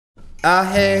I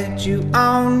had you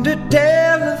on the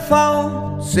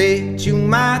telephone, said you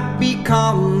might be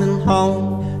coming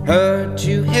home. Heard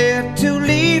you had to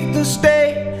leave the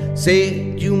state,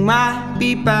 said you might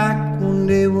be back one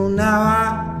day. Well, now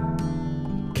I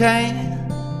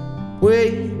can't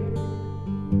wait.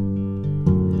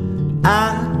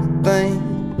 I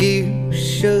think you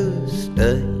should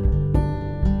stay.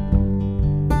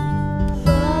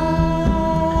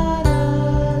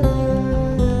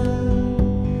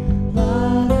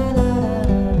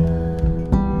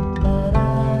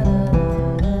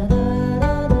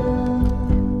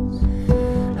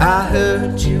 I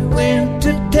heard you went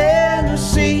to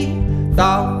Tennessee,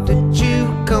 thought that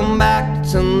you'd come back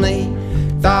to me.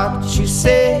 Thought you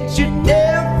said you'd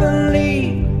never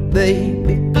leave,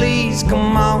 baby, please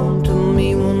come on to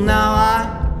me. Well, now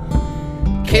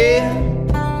I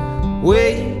can't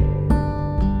wait.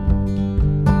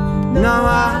 Now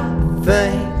I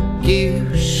think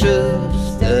you should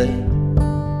stay.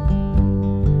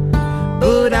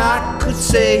 But I could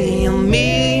say a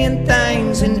million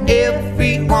things and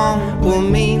everyone will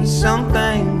mean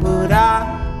something, but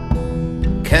I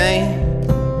can't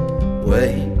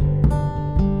wait.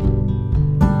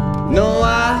 No,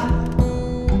 I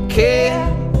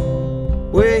can't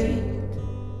wait.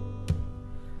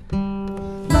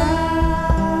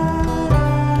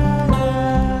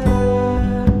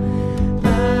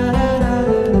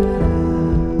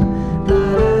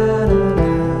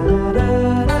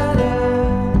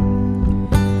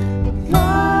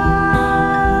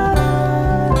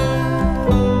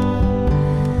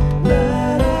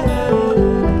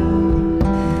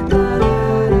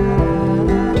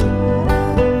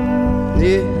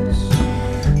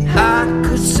 I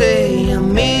could say a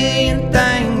million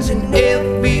things and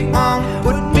everyone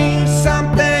would mean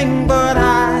something, but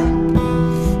I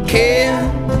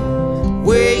can't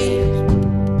wait.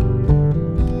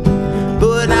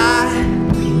 But I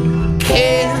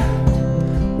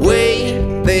can't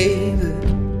wait, baby.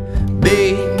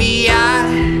 Baby,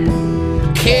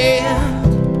 I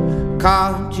can't.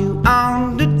 Called you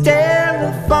on the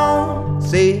telephone,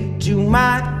 said you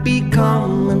might be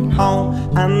coming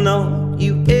home. I know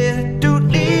you had to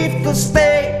leave the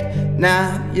state,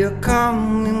 now you're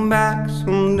coming back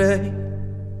someday.